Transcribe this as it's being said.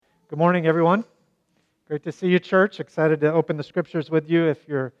Good morning, everyone. Great to see you, church. Excited to open the scriptures with you. If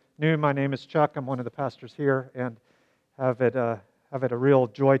you're new, my name is Chuck. I'm one of the pastors here, and have it a real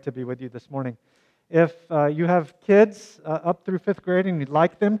joy to be with you this morning. If you have kids up through fifth grade and you'd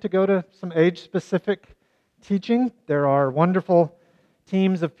like them to go to some age-specific teaching, there are wonderful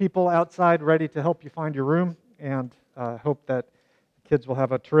teams of people outside ready to help you find your room, and hope that kids will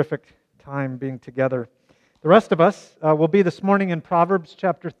have a terrific time being together. The rest of us will be this morning in Proverbs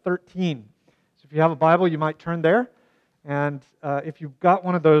chapter 13. So if you have a Bible, you might turn there. And if you've got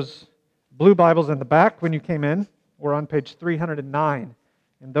one of those blue Bibles in the back when you came in, we're on page 309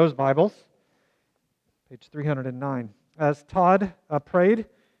 in those Bibles. Page 309. As Todd prayed,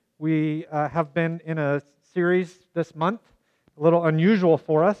 we have been in a series this month, a little unusual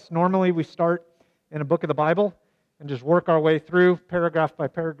for us. Normally we start in a book of the Bible and just work our way through, paragraph by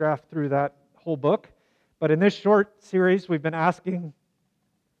paragraph, through that whole book. But in this short series, we've been asking,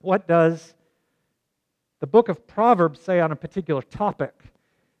 what does the book of Proverbs say on a particular topic?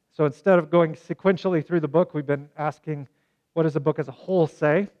 So instead of going sequentially through the book, we've been asking, what does the book as a whole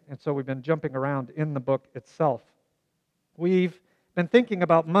say? And so we've been jumping around in the book itself. We've been thinking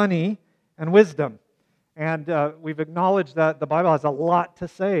about money and wisdom, and we've acknowledged that the Bible has a lot to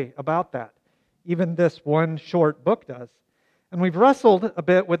say about that. Even this one short book does. And we've wrestled a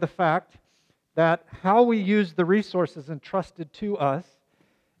bit with the fact that how we use the resources entrusted to us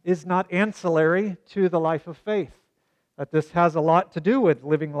is not ancillary to the life of faith. That this has a lot to do with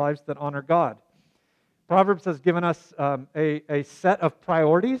living lives that honor God. Proverbs has given us a set of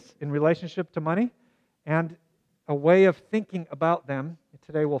priorities in relationship to money and a way of thinking about them.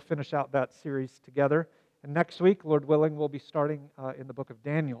 Today we'll finish out that series together. And next week, Lord willing, we'll be starting in the book of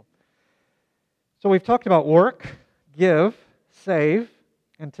Daniel. So we've talked about work, give, save,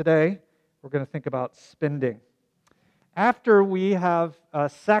 and today we're going to think about spending. After we have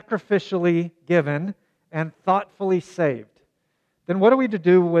sacrificially given and thoughtfully saved, then what are we to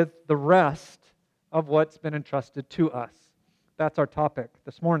do with the rest of what's been entrusted to us? That's our topic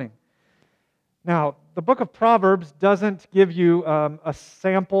this morning. Now, the book of Proverbs doesn't give you a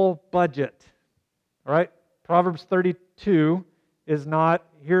sample budget. All right? Proverbs 32 is not,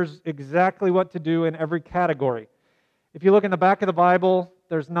 here's exactly what to do in every category. If you look in the back of the Bible,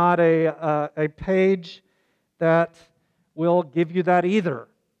 there's not a page that will give you that either.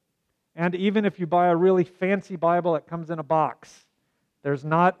 And even if you buy a really fancy Bible that comes in a box, there's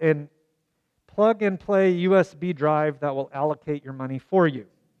not a plug-and-play USB drive that will allocate your money for you.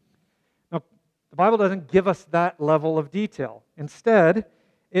 Now, the Bible doesn't give us that level of detail. Instead,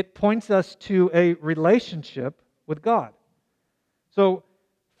 it points us to a relationship with God. So,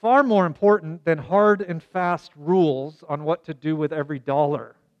 far more important than hard and fast rules on what to do with every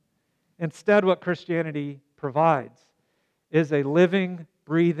dollar. Instead, what Christianity provides is a living,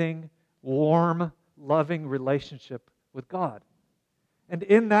 breathing, warm, loving relationship with God. And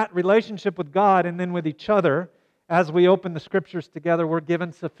in that relationship with God and then with each other, as we open the Scriptures together, we're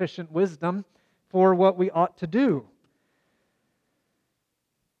given sufficient wisdom for what we ought to do.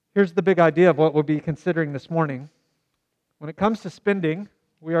 Here's the big idea of what we'll be considering this morning. When it comes to spending,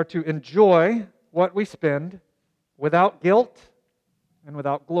 we are to enjoy what we spend without guilt and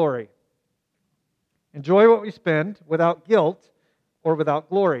without glory. Enjoy what we spend without guilt or without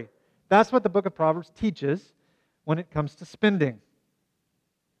glory. That's what the book of Proverbs teaches when it comes to spending.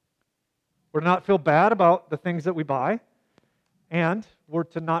 We're to not feel bad about the things that we buy, and we're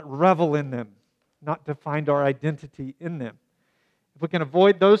to not revel in them, not to find our identity in them. If we can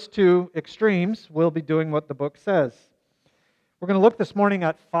avoid those two extremes, we'll be doing what the book says. We're going to look this morning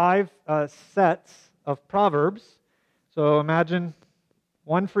at 5 sets of Proverbs. So imagine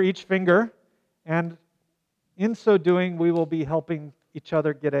one for each finger, and in so doing, we will be helping each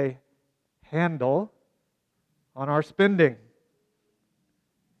other get a handle on our spending.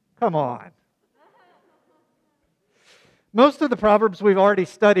 Come on. Most of the Proverbs we've already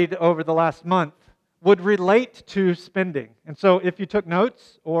studied over the last month would relate to spending. And so if you took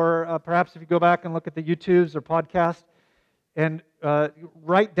notes, or perhaps if you go back and look at the YouTubes or podcasts, and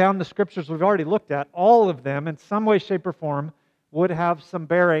write down the scriptures we've already looked at, all of them in some way, shape, or form would have some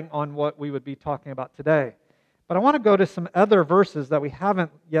bearing on what we would be talking about today. But I want to go to some other verses that we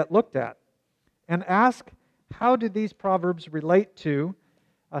haven't yet looked at and ask, how do these Proverbs relate to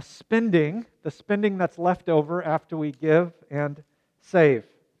spending, the spending that's left over after we give and save?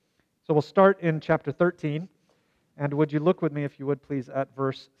 So we'll start in chapter 13, and would you look with me, if you would please, at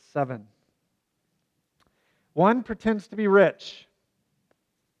verse 7. One pretends to be rich,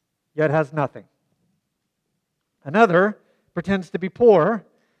 yet has nothing. Another pretends to be poor,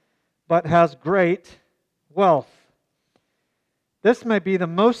 but has great wealth. This may be the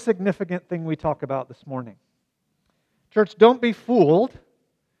most significant thing we talk about this morning. Church, don't be fooled.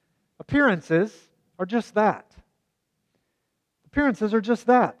 Appearances are just that. Appearances are just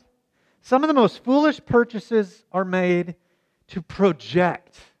that. Some of the most foolish purchases are made to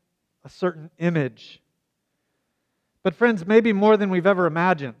project a certain image. But friends, maybe more than we've ever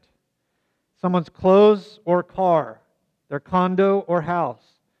imagined. Someone's clothes or car, their condo or house,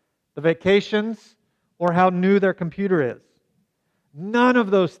 the vacations or how new their computer is. None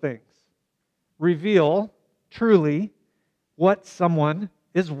of those things reveal truly what someone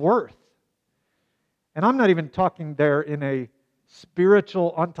is worth. And I'm not even talking there in a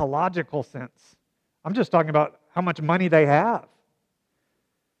spiritual, ontological sense. I'm just talking about how much money they have.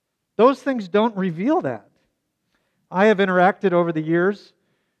 Those things don't reveal that. I have interacted over the years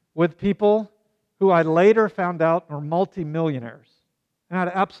with people who I later found out are multimillionaires, and I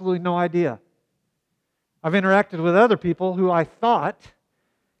had absolutely no idea. I've interacted with other people who I thought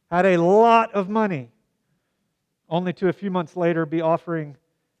had a lot of money, only to a few months later be offering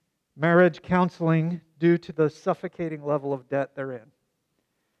marriage counseling due to the suffocating level of debt they're in.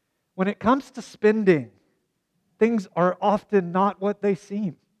 When it comes to spending, things are often not what they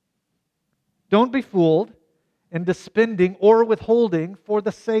seem. Don't be fooled into spending or withholding for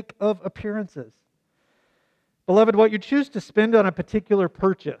the sake of appearances. Beloved, what you choose to spend on a particular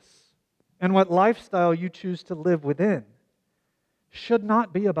purchase and what lifestyle you choose to live within should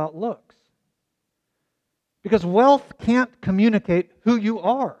not be about looks. Because wealth can't communicate who you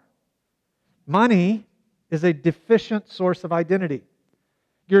are. Money is a deficient source of identity.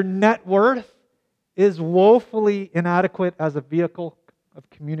 Your net worth is woefully inadequate as a vehicle of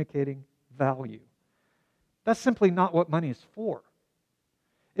communicating value. That's simply not what money is for.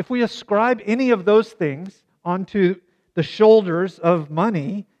 If we ascribe any of those things onto the shoulders of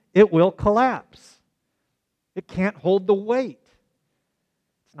money, it will collapse. It can't hold the weight.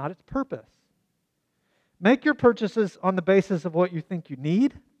 It's not its purpose. Make your purchases on the basis of what you think you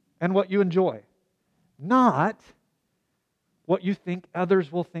need and what you enjoy, not what you think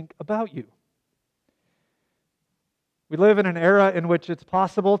others will think about you. We live in an era in which it's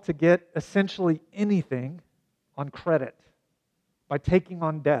possible to get essentially anything on credit by taking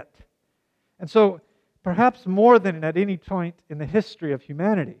on debt. And so, perhaps more than at any point in the history of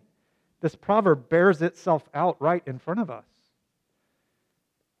humanity, this proverb bears itself out right in front of us.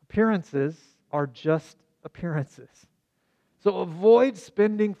 Appearances are just appearances. So avoid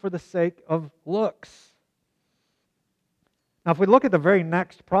spending for the sake of looks. Now, if we look at the very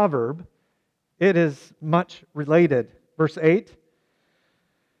next proverb, it is much related. Verse 8,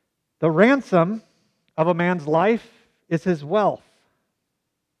 the ransom of a man's life is his wealth,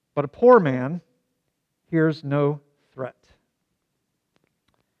 but a poor man hears no threat.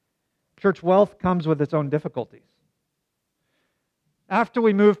 Church, wealth comes with its own difficulties. After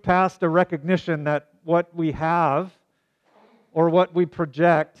we move past a recognition that what we have or what we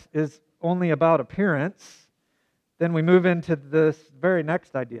project is only about appearance, then we move into this very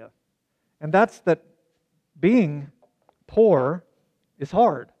next idea. And that's that being poor is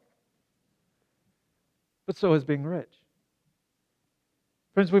hard. But so is being rich.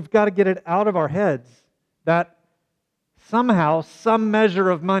 Friends, we've got to get it out of our heads that somehow some measure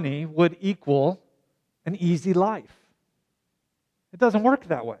of money would equal an easy life. It doesn't work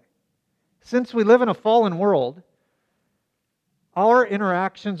that way. Since we live in a fallen world, our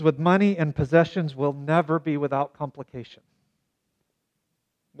interactions with money and possessions will never be without complication.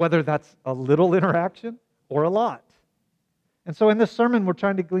 Whether that's a little interaction or a lot. And so in this sermon, we're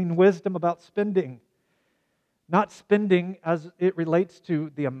trying to glean wisdom about spending. Not spending as it relates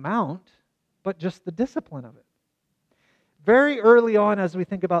to the amount, but just the discipline of it. Very early on, as we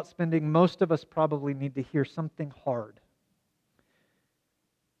think about spending, most of us probably need to hear something hard.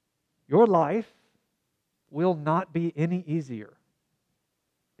 Your life will not be any easier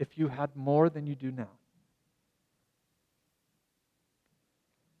if you had more than you do now.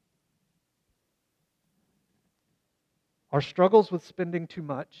 Our struggles with spending too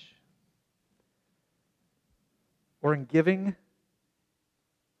much or in giving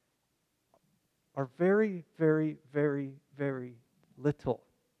are very, very, very, very little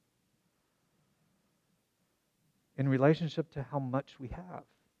in relationship to how much we have.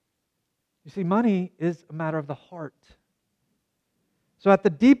 You see, money is a matter of the heart. So at the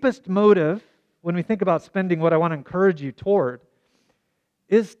deepest motive, when we think about spending, what I want to encourage you toward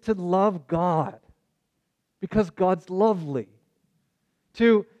is to love God because God's lovely.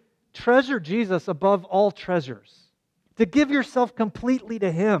 To treasure Jesus above all treasures. To give yourself completely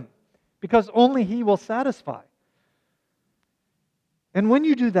to Him because only He will satisfy. And when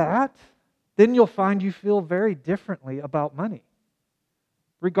you do that, then you'll find you feel very differently about money.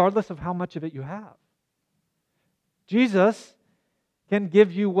 regardless of how much of it you have. Jesus can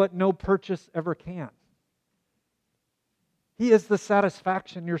give you what no purchase ever can. He is the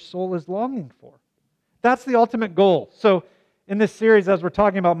satisfaction your soul is longing for. That's the ultimate goal. So in this series, as we're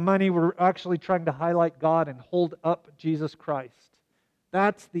talking about money, we're actually trying to highlight God and hold up Jesus Christ.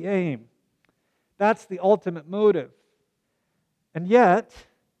 That's the aim. That's the ultimate motive. And yet,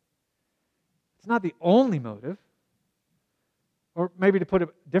 it's not the only motive. Or maybe to put it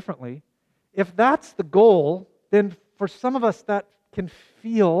differently, if that's the goal, then for some of us that can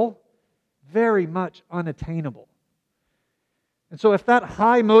feel very much unattainable. And so if that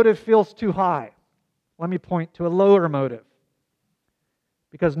high motive feels too high, let me point to a lower motive.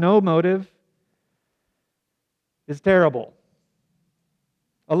 Because no motive is terrible.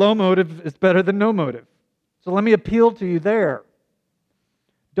 A low motive is better than no motive. So let me appeal to you there.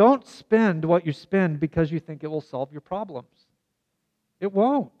 Don't spend what you spend because you think it will solve your problems. It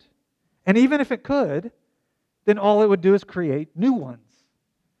won't. And even if it could, then all it would do is create new ones.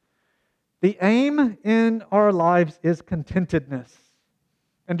 The aim in our lives is contentedness.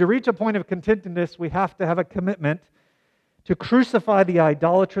 And to reach a point of contentedness, we have to have a commitment to crucify the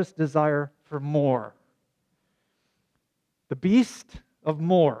idolatrous desire for more. The beast of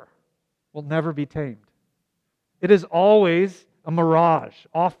more will never be tamed. It is always a mirage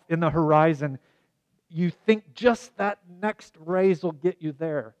off in the horizon. You think just that next raise will get you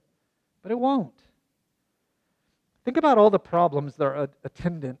there, but it won't. Think about all the problems that are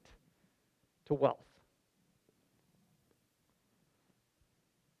attendant to wealth.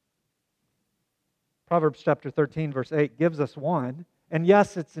 Proverbs chapter 13, verse 8 gives us one. And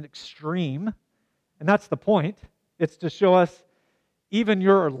yes, it's an extreme, and that's the point. It's to show us even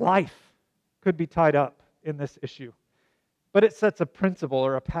your life could be tied up in this issue. But it sets a principle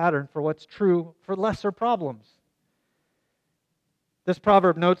or a pattern for what's true for lesser problems. This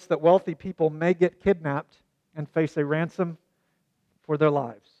proverb notes that wealthy people may get kidnapped and face a ransom for their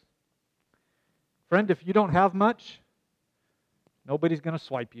lives. Friend, if you don't have much, nobody's going to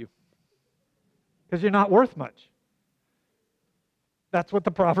swipe you because you're not worth much. That's what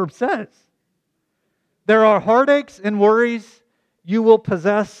the proverb says. There are heartaches and worries you will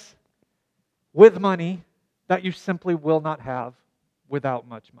possess with money that you simply will not have without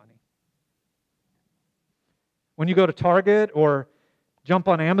much money. When you go to Target or jump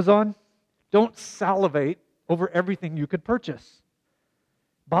on Amazon, don't salivate over everything you could purchase.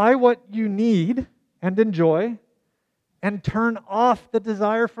 Buy what you need and enjoy, and turn off the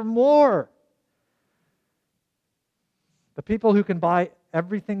desire for more. The people who can buy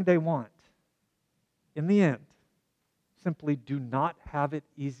everything they want, in the end, simply do not have it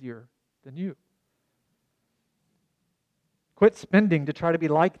easier than you. Quit spending to try to be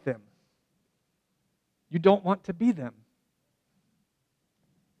like them. You don't want to be them.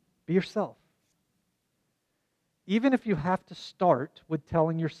 Be yourself. Even if you have to start with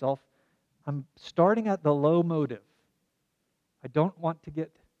telling yourself, I'm starting at the low motive. I don't want to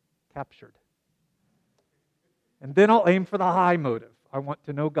get captured. And then I'll aim for the high motive. I want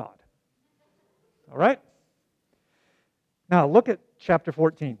to know God. All right? Now look at chapter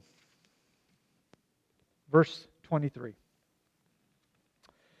 14, verse 23.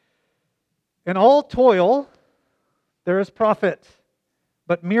 In all toil, there is profit,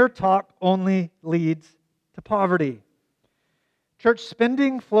 but mere talk only leads to poverty. Church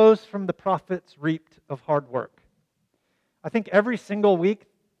spending flows from the profits reaped of hard work. I think every single week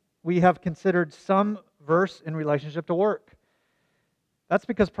we have considered some verse in relationship to work. That's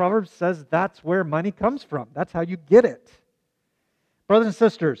because Proverbs says that's where money comes from. That's how you get it. Brothers and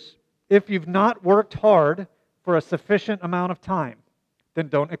sisters, if you've not worked hard for a sufficient amount of time, then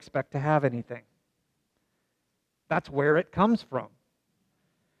don't expect to have anything. That's where it comes from.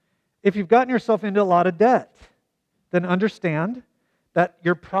 If you've gotten yourself into a lot of debt, then understand that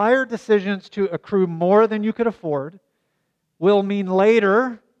your prior decisions to accrue more than you could afford will mean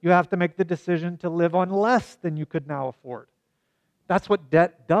later you have to make the decision to live on less than you could now afford. That's what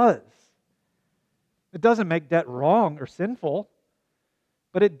debt does. It doesn't make debt wrong or sinful,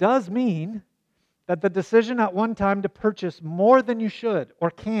 but it does mean that the decision at one time to purchase more than you should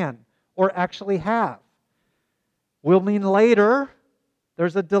or can or actually have will mean later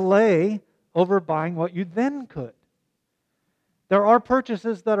there's a delay over buying what you then could. There are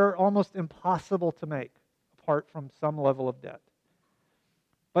purchases that are almost impossible to make apart from some level of debt.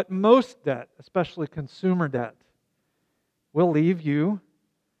 But most debt, especially consumer debt, will leave you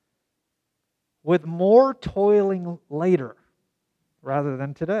with more toiling later rather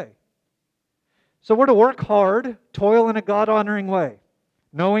than today. So we're to work hard, toil in a God-honoring way,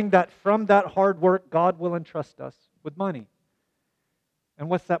 knowing that from that hard work, God will entrust us with money. And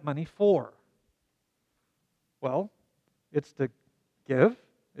what's that money for? Well, it's to give,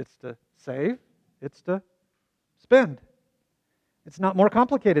 it's to save, it's to spend. It's not more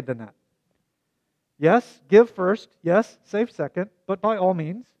complicated than that. Yes, give first. Yes, save second. But by all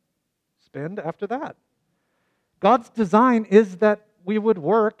means, spend after that. God's design is that we would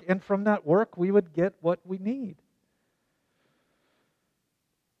work, and from that work, we would get what we need.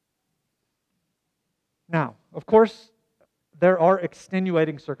 Now, of course, there are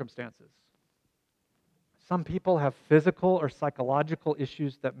extenuating circumstances. Some people have physical or psychological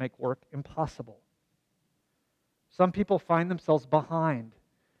issues that make work impossible. Some people find themselves behind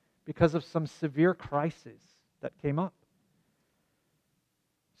because of some severe crisis that came up.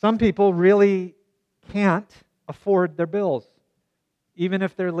 Some people really can't afford their bills, even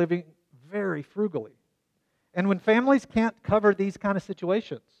if they're living very frugally. And when families can't cover these kind of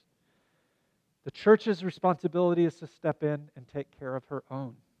situations, the church's responsibility is to step in and take care of her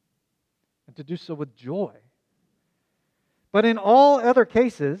own, and to do so with joy. But in all other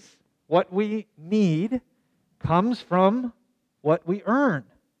cases, what we need comes from what we earn.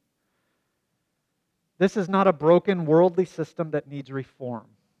 This is not a broken worldly system that needs reform.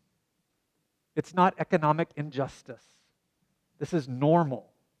 It's not economic injustice. This is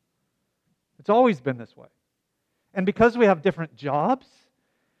normal. It's always been this way. And because we have different jobs,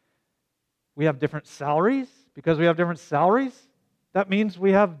 we have different salaries. Because we have different salaries, that means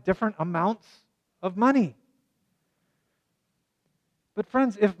we have different amounts of money. But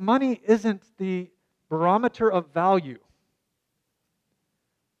friends, if money isn't the barometer of value,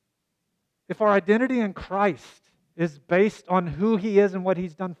 if our identity in Christ is based on who He is and what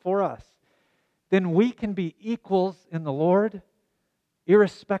He's done for us, then we can be equals in the Lord,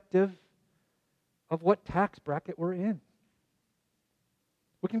 irrespective of what tax bracket we're in.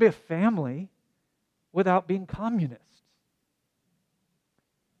 We can be a family without being communists.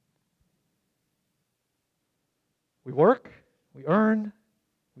 We work, we earn,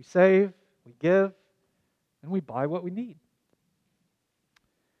 we save, we give, and we buy what we need.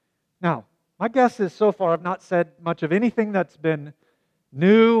 Now, my guess is so far I've not said much of anything that's been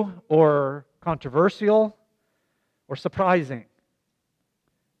new or controversial or surprising.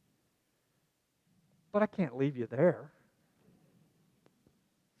 But I can't leave you there.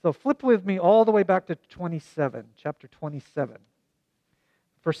 So flip with me all the way back to chapter 27.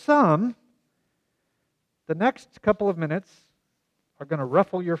 For some, the next couple of minutes are going to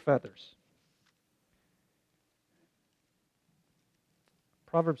ruffle your feathers.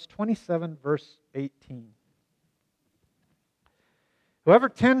 Proverbs 27, verse 18. Whoever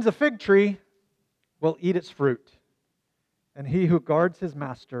tends a fig tree will eat its fruit, and he who guards his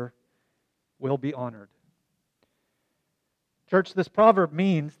master will be honored. Church, this proverb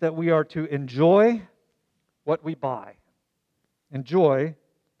means that we are to enjoy what we buy. Enjoy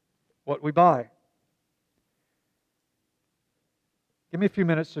what we buy. Give me a few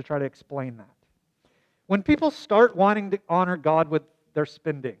minutes to try to explain that. When people start wanting to honor God with their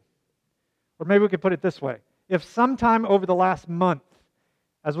spending, or maybe we could put it this way, if sometime over the last month,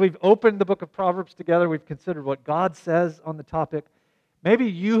 as we've opened the book of Proverbs together, we've considered what God says on the topic, maybe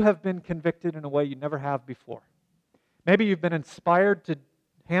you have been convicted in a way you never have before. Maybe you've been inspired to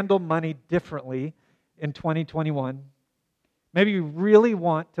handle money differently in 2021. Maybe you really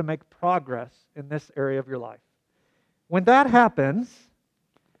want to make progress in this area of your life. When that happens,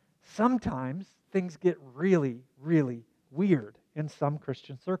 sometimes things get really, really weird in some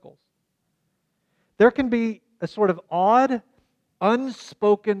Christian circles. There can be a sort of odd,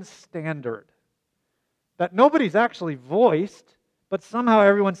 unspoken standard that nobody's actually voiced, but somehow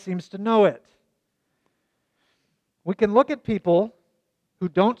everyone seems to know it. We can look at people who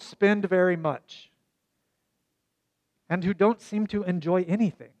don't spend very much and who don't seem to enjoy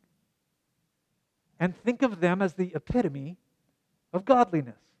anything and think of them as the epitome of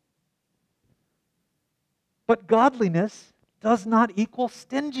godliness. But godliness does not equal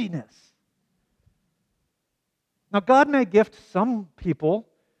stinginess. Now, God may gift some people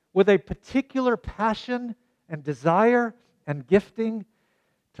with a particular passion and desire and gifting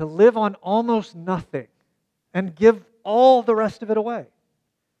to live on almost nothing and give all the rest of it away.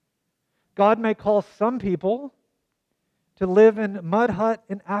 God may call some people to live in a mud hut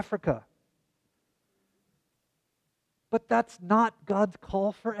in Africa. But that's not God's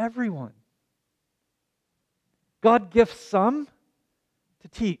call for everyone. God gifts some to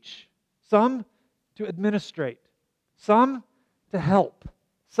teach, some to administrate, some to help,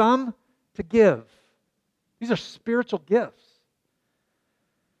 some to give. These are spiritual gifts.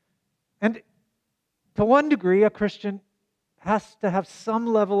 And to one degree, a Christian has to have some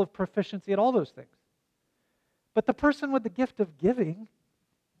level of proficiency at all those things. But the person with the gift of giving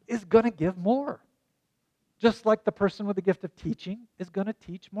is going to give more. Just like the person with the gift of teaching is going to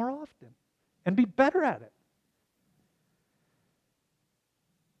teach more often and be better at it.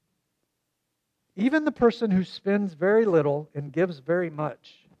 Even the person who spends very little and gives very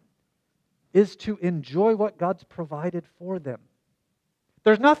much is to enjoy what God's provided for them.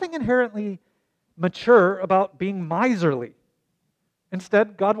 There's nothing inherently mature about being miserly.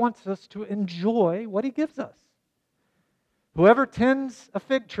 Instead, God wants us to enjoy what He gives us. Whoever tends a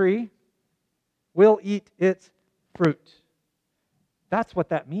fig tree will eat its fruit. That's what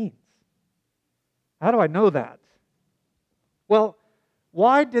that means. How do I know that? Well,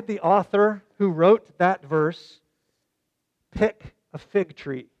 why did the author who wrote that verse pick a fig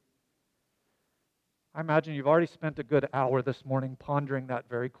tree? I imagine you've already spent a good hour this morning pondering that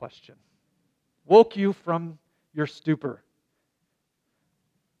very question. Woke you from your stupor.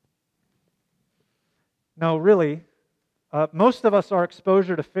 No, really, most of us, our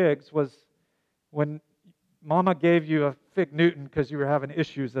exposure to figs was when Mama gave you a fig Newton because you were having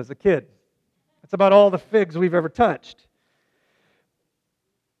issues as a kid. That's about all the figs we've ever touched.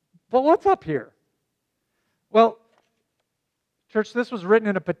 But what's up here? Well, church, this was written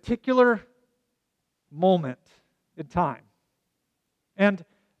in a particular moment in time. And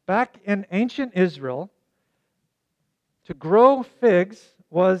back in ancient Israel, to grow figs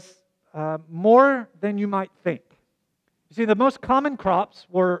was more than you might think. You see, the most common crops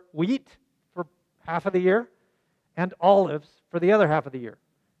were wheat for half of the year and olives for the other half of the year.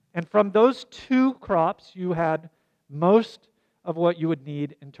 And from those two crops, you had most of what you would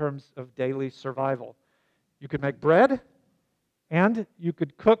need in terms of daily survival. You could make bread, and you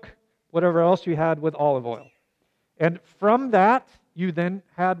could cook whatever else you had with olive oil. And from that, you then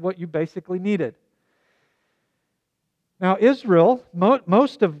had what you basically needed. Now, Israel,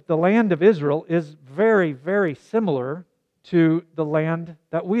 most of the land of Israel is very, very similar to the land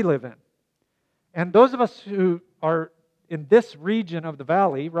that we live in. And those of us who are in this region of the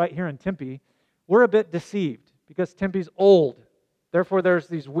valley, right here in Tempe, we're a bit deceived because Tempe's old. Therefore, there's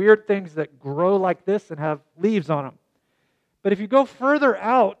these weird things that grow like this and have leaves on them. But if you go further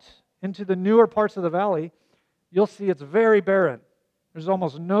out into the newer parts of the valley, you'll see it's very barren. There's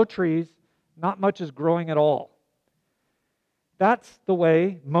almost no trees, not much is growing at all. That's the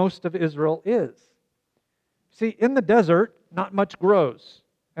way most of Israel is. See, in the desert, not much grows.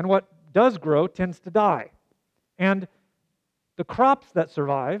 And what does grow tends to die. And the crops that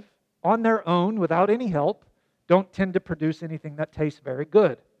survive on their own, without any help, don't tend to produce anything that tastes very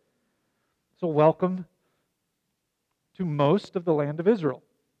good. So welcome to most of the land of Israel.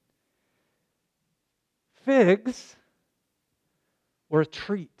 Figs were a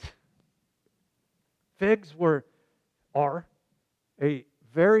treat. Figs are a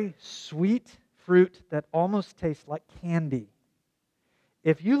very sweet fruit that almost tastes like candy.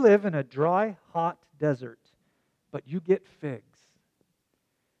 If you live in a dry, hot desert, but you get figs,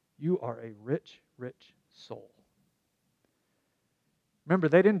 you are a rich, rich soul. Remember,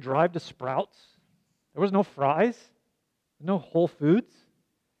 they didn't drive to Sprouts. There was no Fry's, no Whole Foods.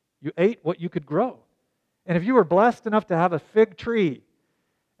 You ate what you could grow. And if you were blessed enough to have a fig tree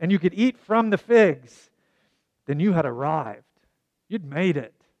and you could eat from the figs, then you had arrived. You'd made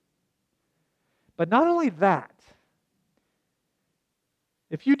it. But not only that,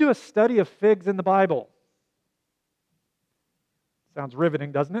 if you do a study of figs in the Bible, sounds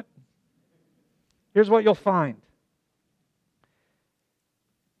riveting, doesn't it? Here's what you'll find.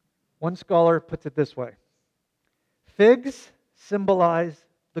 One scholar puts it this way: figs symbolize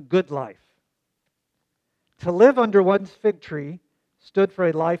the good life. To live under one's fig tree stood for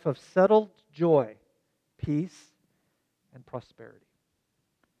a life of settled joy, peace, and prosperity.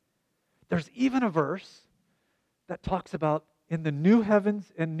 There's even a verse that talks about in the new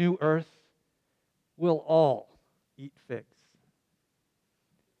heavens and new earth, we'll all eat figs.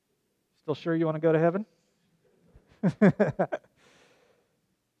 Still sure you want to go to heaven?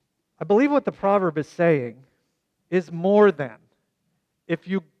 I believe what the proverb is saying is more than if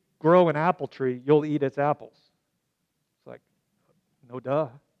you grow an apple tree, you'll eat its apples. It's like, no duh.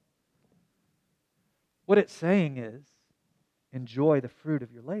 What it's saying is, enjoy the fruit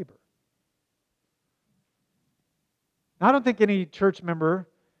of your labor. Now, I don't think any church member,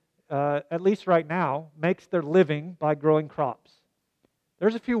 at least right now, makes their living by growing crops.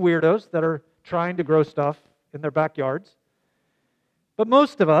 There's a few weirdos that are trying to grow stuff in their backyards. But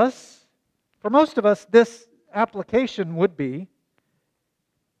for most of us, this application would be,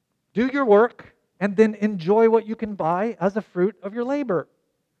 do your work and then enjoy what you can buy as a fruit of your labor.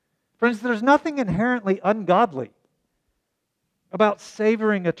 Friends, there's nothing inherently ungodly about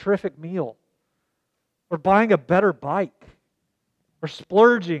savoring a terrific meal or buying a better bike or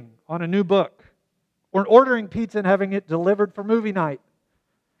splurging on a new book, or ordering pizza and having it delivered for movie night,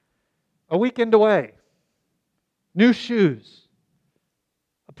 a weekend away, new shoes,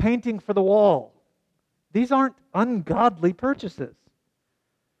 a painting for the wall. These aren't ungodly purchases.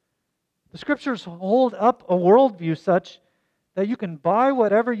 The Scriptures hold up a worldview such that you can buy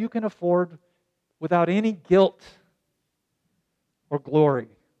whatever you can afford without any guilt or glory.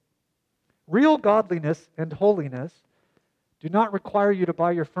 Real godliness and holiness do not require you to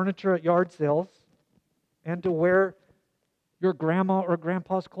buy your furniture at yard sales and to wear your grandma or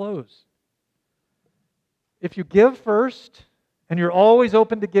grandpa's clothes. If you give first and you're always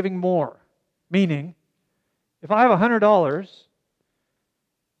open to giving more, meaning, if I have $100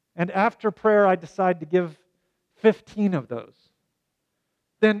 and after prayer I decide to give 15 of those,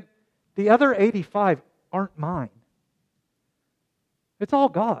 then the other 85 aren't mine. It's all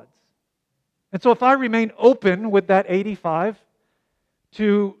God's. And so if I remain open with that 85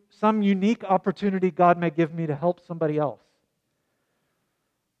 to some unique opportunity God may give me to help somebody else,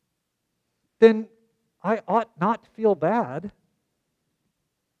 then I ought not feel bad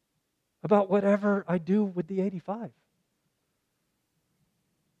about whatever I do with the 85.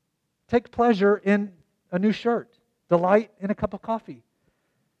 Take pleasure in a new shirt. Delight in a cup of coffee.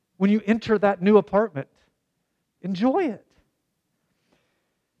 When you enter that new apartment, enjoy it.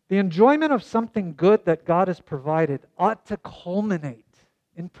 The enjoyment of something good that God has provided ought to culminate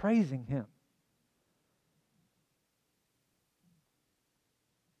in praising Him.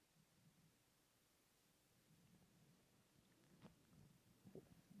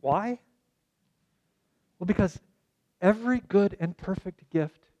 Why? Well, because every good and perfect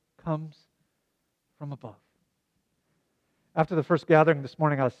gift comes from above. After the first gathering this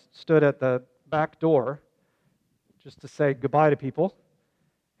morning, I stood at the back door just to say goodbye to people.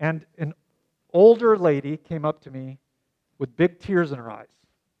 And an older lady came up to me with big tears in her eyes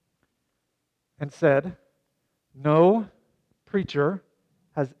and said, "No preacher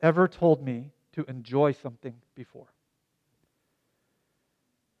has ever told me to enjoy something before."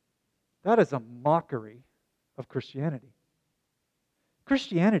 That is a mockery of Christianity.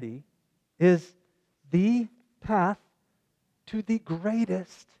 Christianity is the path to the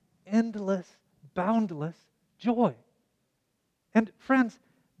greatest, endless, boundless joy. And friends,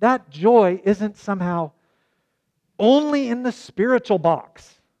 that joy isn't somehow only in the spiritual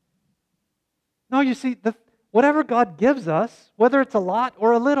box. No, you see, whatever God gives us, whether it's a lot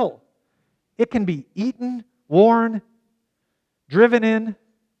or a little, it can be eaten, worn, driven in,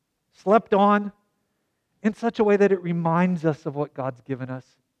 slept on, in such a way that it reminds us of what God's given us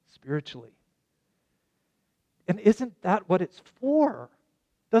spiritually. And isn't that what it's for?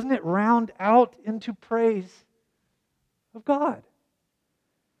 Doesn't it round out into praise of God?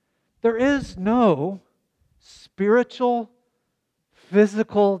 There is no spiritual,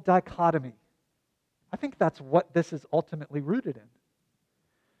 physical dichotomy. I think that's what this is ultimately rooted in.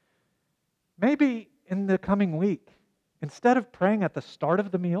 Maybe in the coming week, instead of praying at the start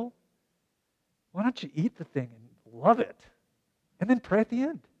of the meal, why don't you eat the thing and love it, and then pray at the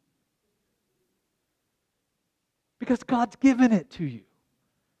end? Because God's given it to you.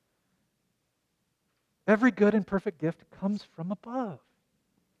 Every good and perfect gift comes from above.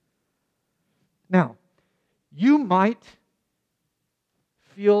 Now, you might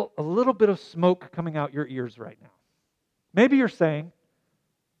feel a little bit of smoke coming out your ears right now. Maybe you're saying,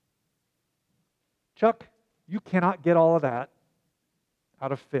 "Chuck, you cannot get all of that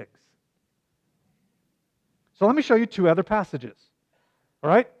out of figs." So let me show you two other passages. All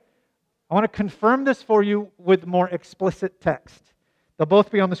right? I want to confirm this for you with more explicit text. They'll both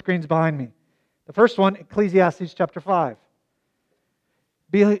be on the screens behind me. The first one, Ecclesiastes chapter 5.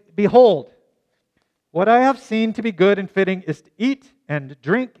 Behold, what I have seen to be good and fitting is to eat and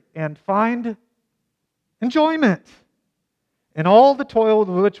drink and find enjoyment in all the toil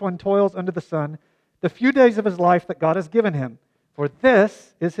with which one toils under the sun, the few days of his life that God has given him. For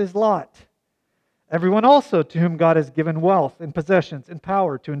this is his lot. Everyone also to whom God has given wealth and possessions and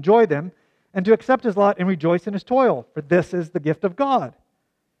power to enjoy them and to accept his lot and rejoice in his toil. For this is the gift of God.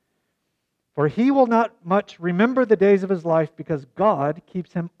 For he will not much remember the days of his life because God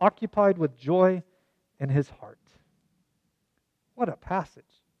keeps him occupied with joy in his heart. What a passage.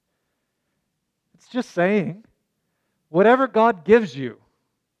 It's just saying, whatever God gives you,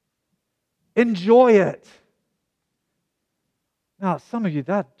 enjoy it. Now, some of you,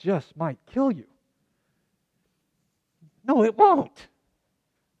 that just might kill you. No, it won't.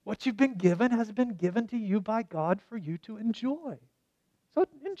 What you've been given has been given to you by God for you to enjoy. So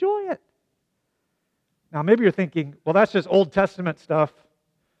enjoy it. Now, maybe you're thinking, well, that's just Old Testament stuff.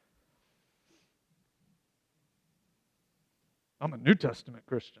 I'm a New Testament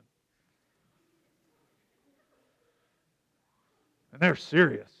Christian. And they're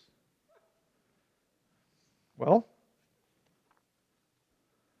serious. Well,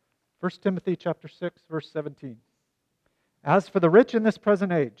 1 Timothy chapter 6, verse 17. As for the rich in this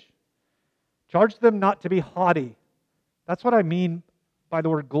present age, charge them not to be haughty. That's what I mean by the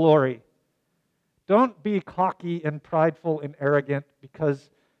word glory. Don't be cocky and prideful and arrogant because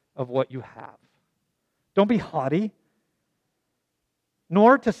of what you have. Don't be haughty,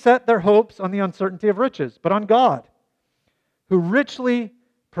 nor to set their hopes on the uncertainty of riches, but on God, who richly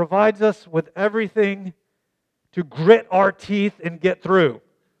provides us with everything to grit our teeth and get through.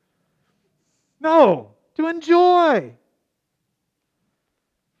 No, to enjoy.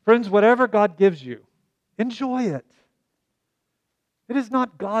 Friends, whatever God gives you, enjoy it. It is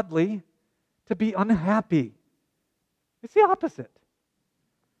not godly to be unhappy. It's the opposite.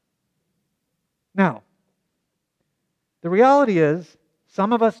 Now, the reality is,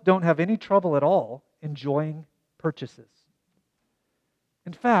 some of us don't have any trouble at all enjoying purchases.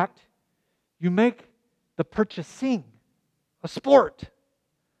 In fact, you make the purchasing a sport.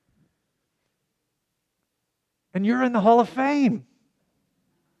 And you're in the Hall of Fame.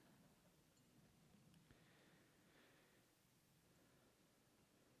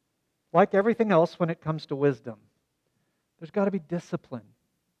 Like everything else when it comes to wisdom, there's got to be discipline.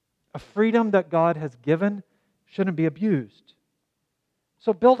 A freedom that God has given shouldn't be abused.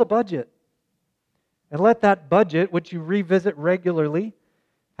 So build a budget. And let that budget, which you revisit regularly,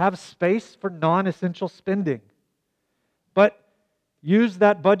 have space for non-essential spending. But use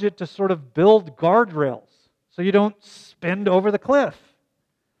that budget to sort of build guardrails so you don't spend over the cliff.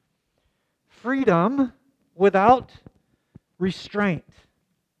 Freedom without restraint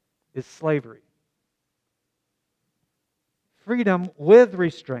is slavery. Freedom with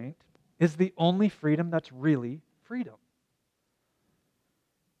restraint is the only freedom that's really freedom.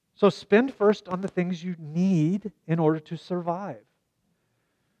 So spend first on the things you need in order to survive.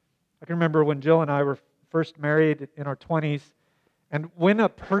 I can remember when Jill and I were first married in our 20s, and when a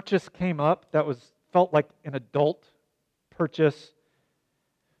purchase came up that felt like an adult purchase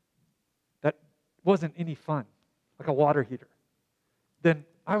that wasn't any fun, like a water heater, then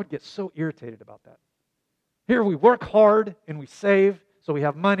I would get so irritated about that. Here we work hard and we save so we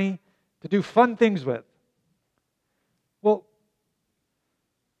have money to do fun things with. Well,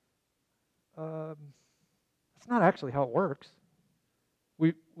 that's not actually how it works.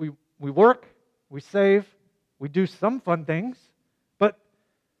 We work, we save, we do some fun things, but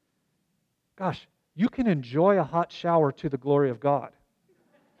gosh, you can enjoy a hot shower to the glory of God.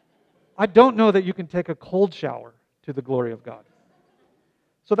 I don't know that you can take a cold shower to the glory of God.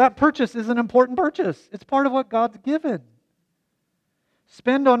 So that purchase is an important purchase. It's part of what God's given.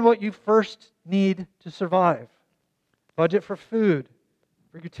 Spend on what you first need to survive. Budget for food,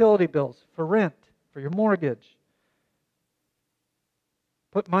 for utility bills, for rent, for your mortgage.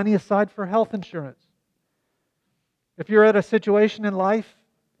 Put money aside for health insurance. If you're at a situation in life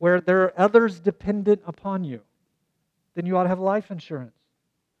where there are others dependent upon you, then you ought to have life insurance.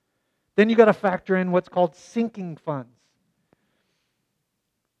 Then you got to factor in what's called sinking funds.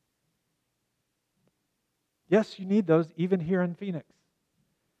 Yes, you need those even here in Phoenix.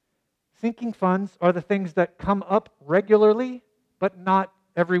 Sinking funds are the things that come up regularly, but not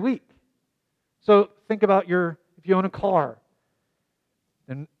every week. So think about if you own a car,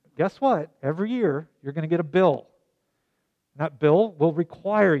 then guess what? Every year you're going to get a bill. And that bill will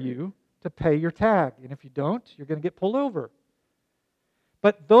require you to pay your tag. And if you don't, you're going to get pulled over.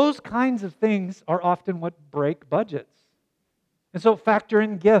 But those kinds of things are often what break budgets. And so factor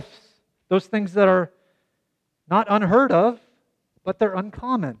in gifts, those things that are not unheard of, but they're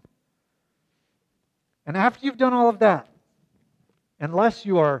uncommon. And after you've done all of that, unless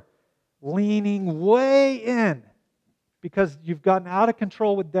you are leaning way in because you've gotten out of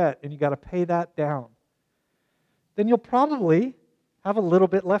control with debt and you've got to pay that down, then you'll probably have a little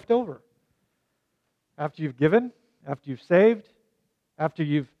bit left over. After you've given, after you've saved, after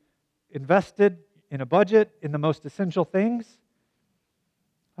you've invested in a budget in the most essential things,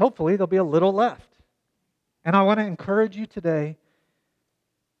 hopefully there'll be a little left. And I want to encourage you today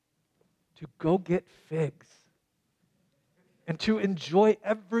to go get figs and to enjoy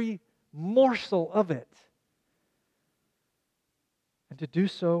every morsel of it. And to do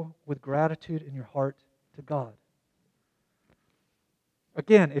so with gratitude in your heart to God.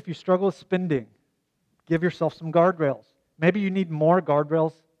 Again, if you struggle with spending, give yourself some guardrails. Maybe you need more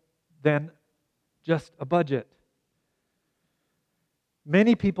guardrails than just a budget.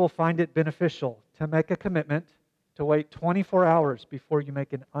 Many people find it beneficial to make a commitment to wait 24 hours before you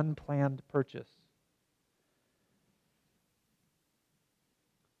make an unplanned purchase.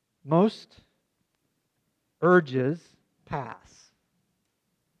 Most urges pass.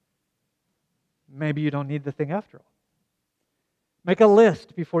 Maybe you don't need the thing after all. Make a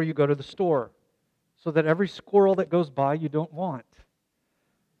list before you go to the store so that every squirrel that goes by you don't want.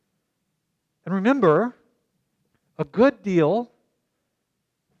 And remember, a good deal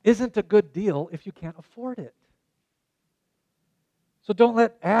isn't a good deal if you can't afford it. So don't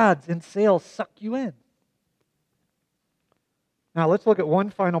let ads and sales suck you in. Now let's look at one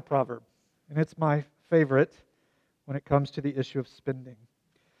final proverb, and it's my favorite when it comes to the issue of spending.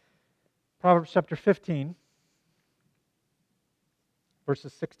 Proverbs chapter 15,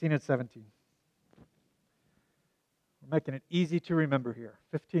 verses 16 and 17. We're making it easy to remember here.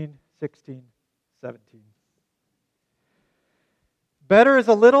 15, 16, 17. Better is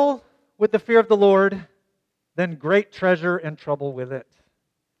a little with the fear of the Lord than great treasure and trouble with it.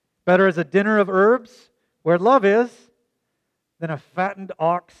 Better is a dinner of herbs where love is than a fattened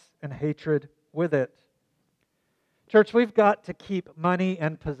ox and hatred with it. Church, we've got to keep money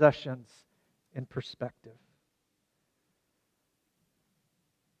and possessions in perspective.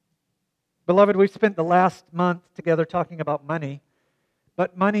 Beloved, we've spent the last month together talking about money,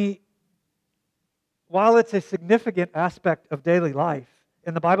 but money, while it's a significant aspect of daily life,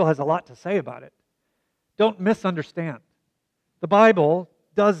 and the Bible has a lot to say about it, don't misunderstand. The Bible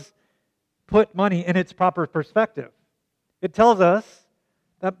does put money in its proper perspective. It tells us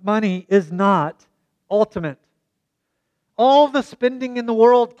that money is not ultimate. All the spending in the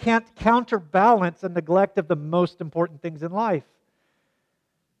world can't counterbalance a neglect of the most important things in life.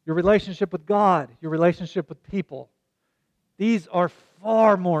 Your relationship with God, your relationship with people. These are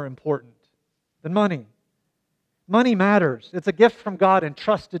far more important than money. Money matters. It's a gift from God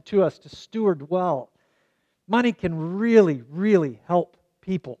entrusted to us to steward well. Money can really, really help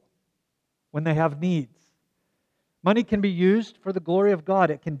people when they have needs. Money can be used for the glory of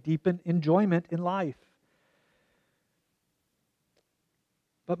God. It can deepen enjoyment in life.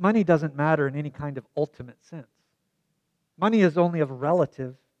 But money doesn't matter in any kind of ultimate sense. Money is only of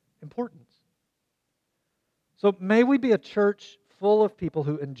relative importance. So may we be a church full of people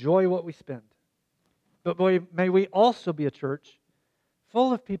who enjoy what we spend. But may we also be a church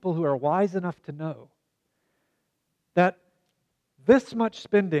full of people who are wise enough to know that this much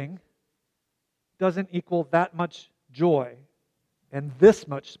spending doesn't equal that much joy, and this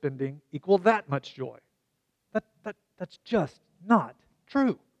much spending equal that much joy. That's just not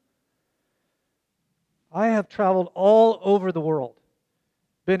true. I have traveled all over the world,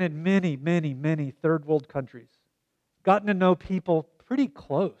 been in many, many, many third world countries, gotten to know people pretty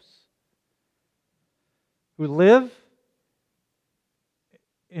close who live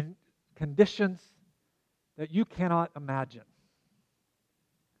in conditions that you cannot imagine,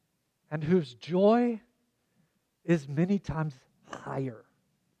 and whose joy is many times higher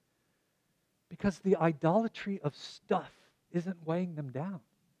because the idolatry of stuff isn't weighing them down.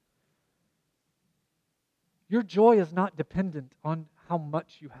 Your joy is not dependent on how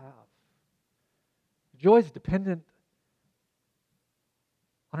much you have. Joy is dependent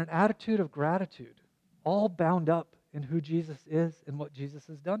on an attitude of gratitude, all bound up in who Jesus is and what Jesus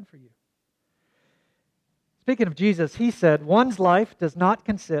has done for you. Speaking of Jesus, he said, one's life does not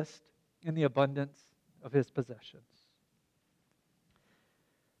consist in the abundance of his possessions.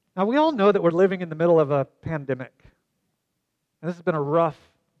 Now, we all know that we're living in the middle of a pandemic. And this has been a rough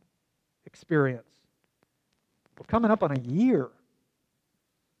experience. We're coming up on a year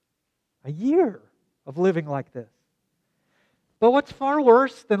of living like this. But what's far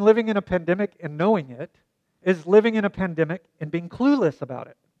worse than living in a pandemic and knowing it is living in a pandemic and being clueless about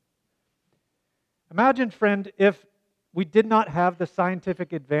it. Imagine, friend, if we did not have the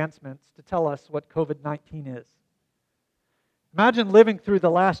scientific advancements to tell us what COVID-19 is. Imagine living through the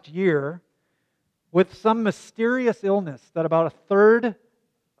last year with some mysterious illness that about a third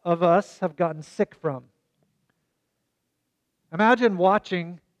of us have gotten sick from. Imagine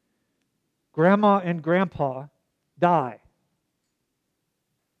watching grandma and grandpa die.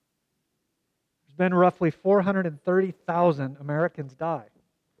 There's been roughly 430,000 Americans die.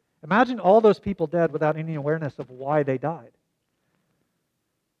 Imagine all those people dead without any awareness of why they died.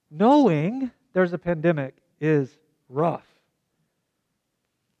 Knowing there's a pandemic is rough.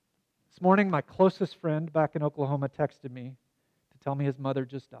 This morning, my closest friend back in Oklahoma texted me to tell me his mother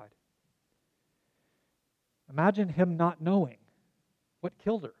just died. Imagine him not knowing what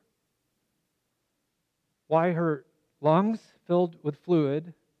killed her. Why her lungs filled with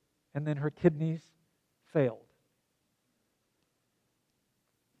fluid and then her kidneys failed.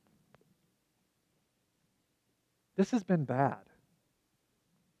 This has been bad.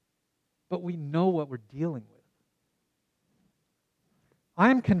 But we know what we're dealing with.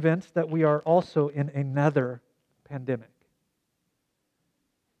 I'm convinced that we are also in another pandemic.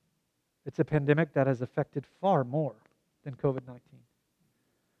 It's a pandemic that has affected far more than COVID-19.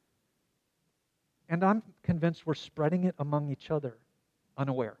 And I'm convinced we're spreading it among each other,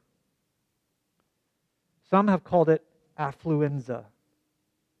 unaware. Some have called it affluenza.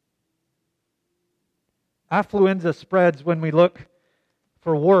 Affluenza spreads when we look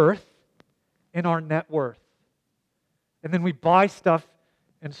for worth in our net worth. And then we buy stuff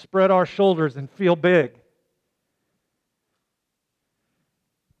and spread our shoulders and feel big.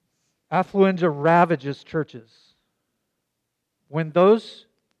 Affluenza ravages churches when those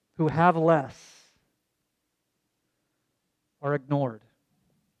who have less are ignored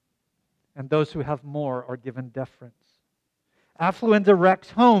and those who have more are given deference. Affluenza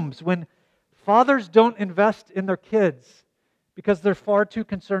wrecks homes when fathers don't invest in their kids because they're far too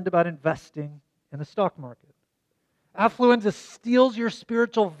concerned about investing in the stock market. Affluenza steals your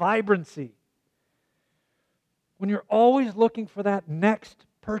spiritual vibrancy when you're always looking for that next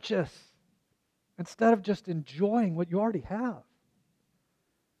purchase instead of just enjoying what you already have.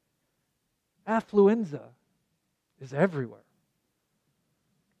 Affluenza is everywhere.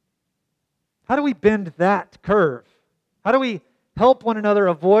 How do we bend that curve? How do we help one another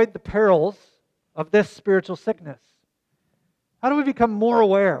avoid the perils of this spiritual sickness? How do we become more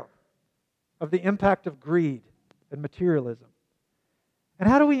aware of the impact of greed and materialism? And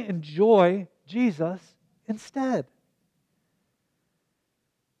how do we enjoy Jesus instead?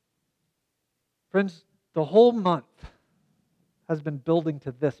 Friends, the whole month has been building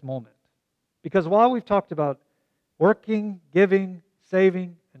to this moment. Because while we've talked about working, giving,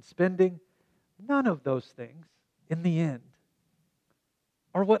 saving, and spending, none of those things, in the end,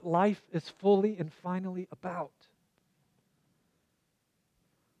 are what life is fully and finally about.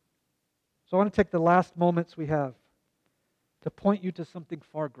 So I want to take the last moments we have to point you to something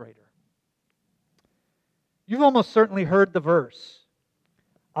far greater. You've almost certainly heard the verse,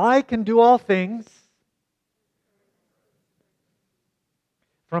 I can do all things,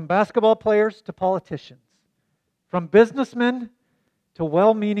 from basketball players to politicians, from businessmen to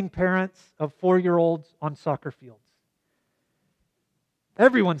well-meaning parents of 4-year-olds on soccer fields.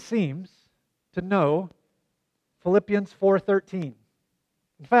 Everyone seems to know Philippians 4:13.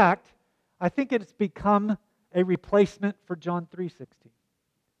 In fact, I think it's become a replacement for John 3:16.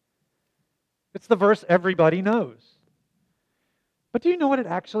 It's the verse everybody knows. But do you know what it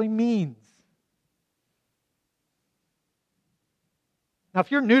actually means? Now,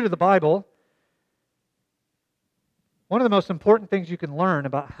 if you're new to the Bible, one of the most important things you can learn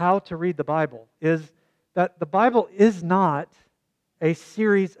about how to read the Bible is that the Bible is not a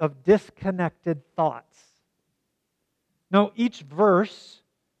series of disconnected thoughts. No, each verse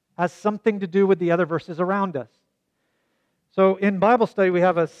has something to do with the other verses around us. So in Bible study, we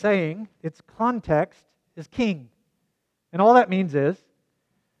have a saying, its context is king. And all that means is,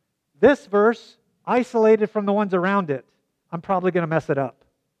 this verse, isolated from the ones around it, I'm probably going to mess it up.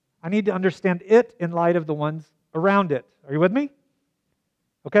 I need to understand it in light of the ones around it. Are you with me?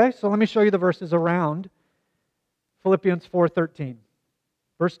 Okay, so let me show you the verses around Philippians 4:13.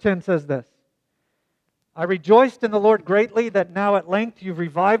 Verse 10 says this, I rejoiced in the Lord greatly that now at length you've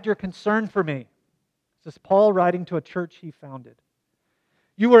revived your concern for me. This is Paul writing to a church he founded.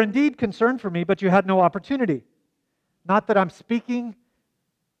 You were indeed concerned for me, but you had no opportunity. Not that I'm speaking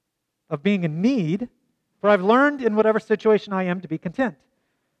of being in need, for I've learned in whatever situation I am to be content.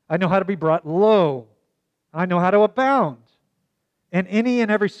 I know how to be brought low. I know how to abound in any and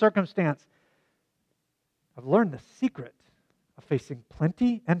every circumstance. I've learned the secret of facing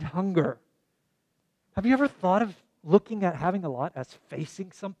plenty and hunger. Have you ever thought of looking at having a lot as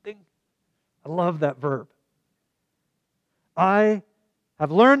facing something? I love that verb. I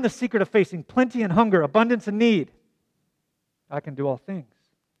have learned the secret of facing plenty and hunger, abundance and need. I can do all things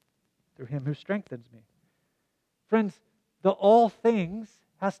through Him who strengthens me. Friends, the all things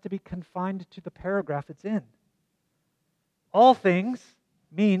has to be confined to the paragraph it's in. All things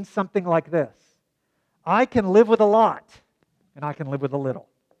means something like this. I can live with a lot, and I can live with a little.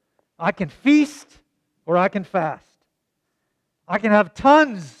 I can feast, or I can fast. I can have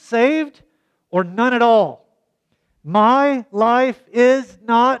tons saved, or none at all. My life is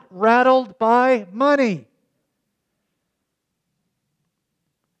not rattled by money.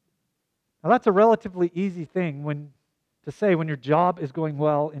 Now that's a relatively easy thing to say when your job is going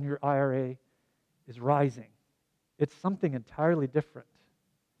well and your IRA is rising. It's something entirely different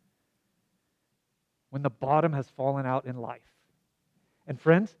when the bottom has fallen out in life. And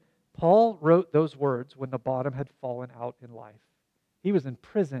friends, Paul wrote those words when the bottom had fallen out in life. He was in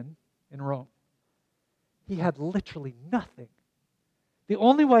prison in Rome. He had literally nothing. The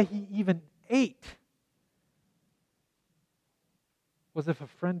only way he even ate was if a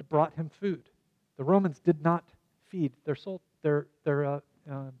friend brought him food. The Romans did not feed their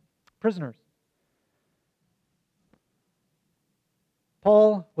prisoners.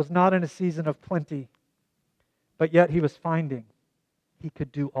 Paul was not in a season of plenty, but yet he was finding he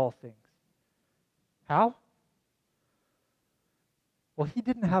could do all things. How? Well, he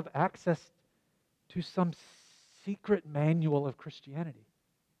didn't have access to some secret manual of Christianity.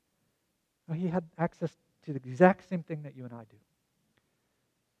 No, he had access to the exact same thing that you and I do.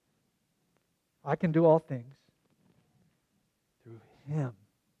 I can do all things through Him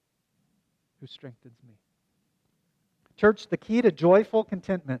who strengthens me. Church, the key to joyful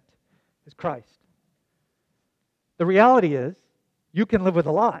contentment is Christ. The reality is, you can live with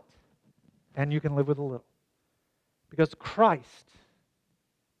a lot, and you can live with a little. Because Christ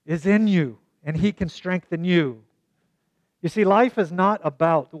is in you, and He can strengthen you. You see, life is not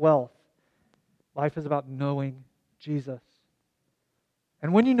about wealth. Life is about knowing Jesus.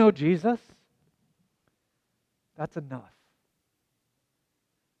 And when you know Jesus, that's enough.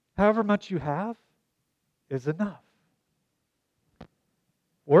 However much you have is enough.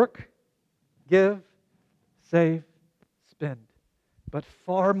 Work, give, save, spend. But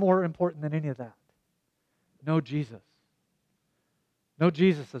far more important than any of that, know Jesus. Know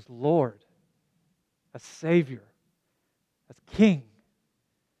Jesus as Lord, as Savior, as King,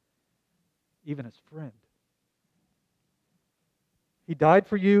 even as friend. He died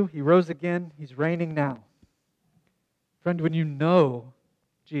for you. He rose again. He's reigning now. Friend, when you know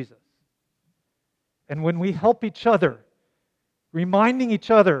Jesus, and when we help each other, reminding each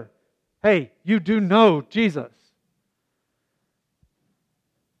other, hey, you do know Jesus,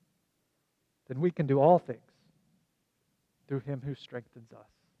 then we can do all things through Him who strengthens us.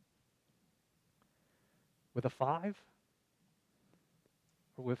 With a 5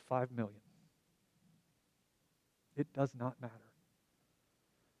 or with 5 million. It does not matter.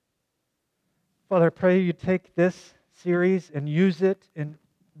 Father, I pray you take this series and use it in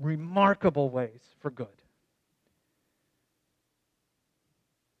remarkable ways for good.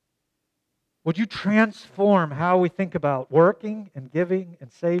 Would you transform how we think about working and giving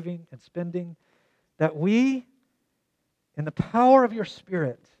and saving and spending, that we, in the power of your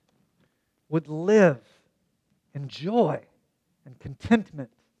Spirit, would live in joy and contentment,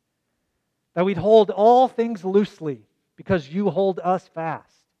 that we'd hold all things loosely because you hold us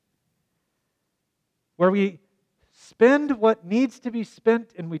fast, where we spend what needs to be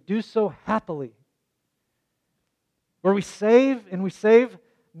spent and we do so happily, where we save and we save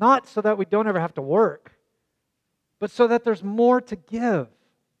not so that we don't ever have to work, but so that there's more to give,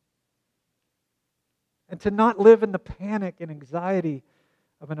 and to not live in the panic and anxiety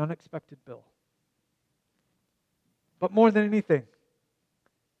of an unexpected bill. But more than anything,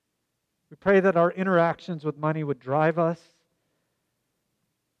 we pray that our interactions with money would drive us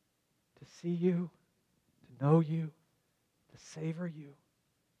to see you, to know you, to savor you,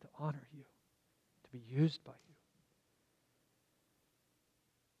 to honor you, to be used by you.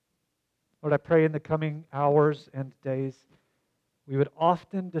 Lord, I pray in the coming hours and days, we would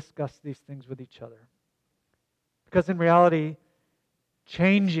often discuss these things with each other. Because in reality,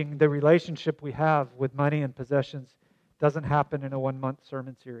 changing the relationship we have with money and possessions doesn't happen in a 1-month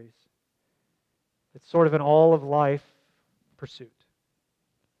sermon series. It's sort of an all-of-life pursuit.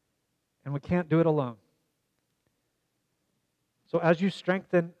 And we can't do it alone. So as you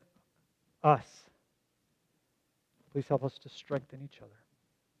strengthen us, please help us to strengthen each other.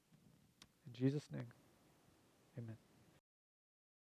 In Jesus' name, amen.